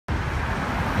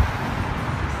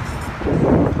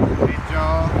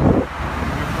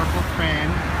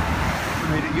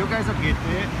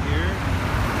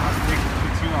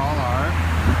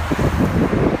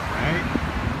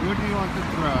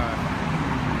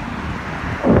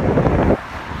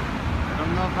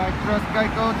I trust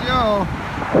Geico Joe.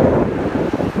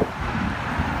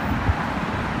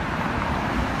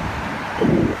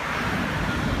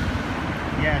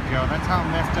 Yeah, Joe, that's how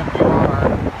messed up you are,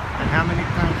 and how many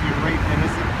times you raped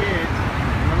innocent kids,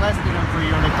 molested them for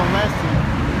your little lesson.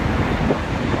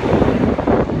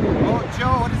 Oh,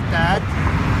 Joe, what is that?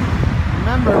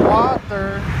 Remember,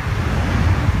 water.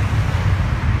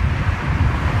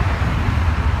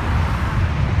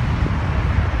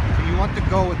 So you want to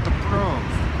go with the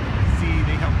pros. See,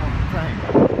 they help all the time.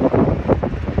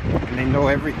 And they know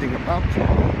everything about you.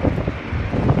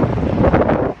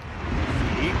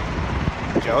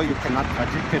 Joe, you cannot touch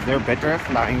it because they're better at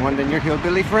flying one than your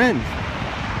hillbilly friends.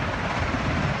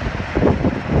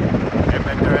 They're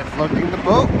better at floating the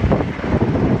boat.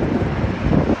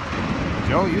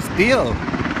 Joe, you steal.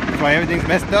 That's why everything's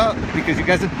messed up, because you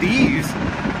guys are thieves.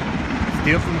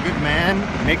 Steal from a good man,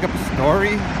 make up a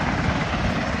story.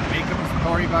 Make up a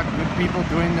story about good people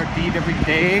doing their deed every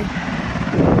day.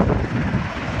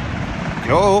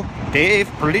 Joe, Dave,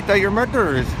 Perlita, you're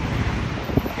murderers.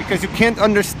 Because you can't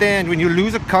understand when you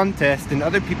lose a contest and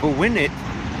other people win it,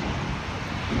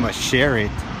 you must share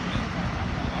it.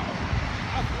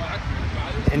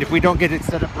 And if we don't get it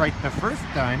set up right the first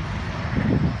time,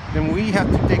 then we have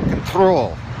to take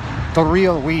control. The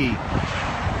real we.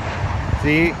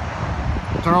 See?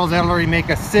 Charles Ellery make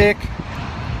us sick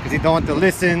because he don't want to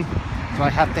listen, so I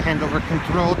have to hand over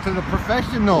control to the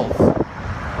professionals.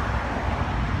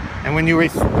 And when you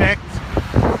respect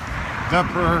the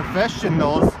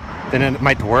professionals, then it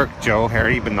might work. Joe,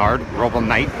 Harry, Bernard, Robo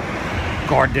Knight,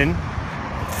 Gordon,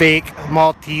 fake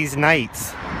Maltese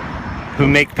Knights who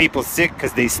make people sick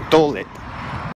because they stole it.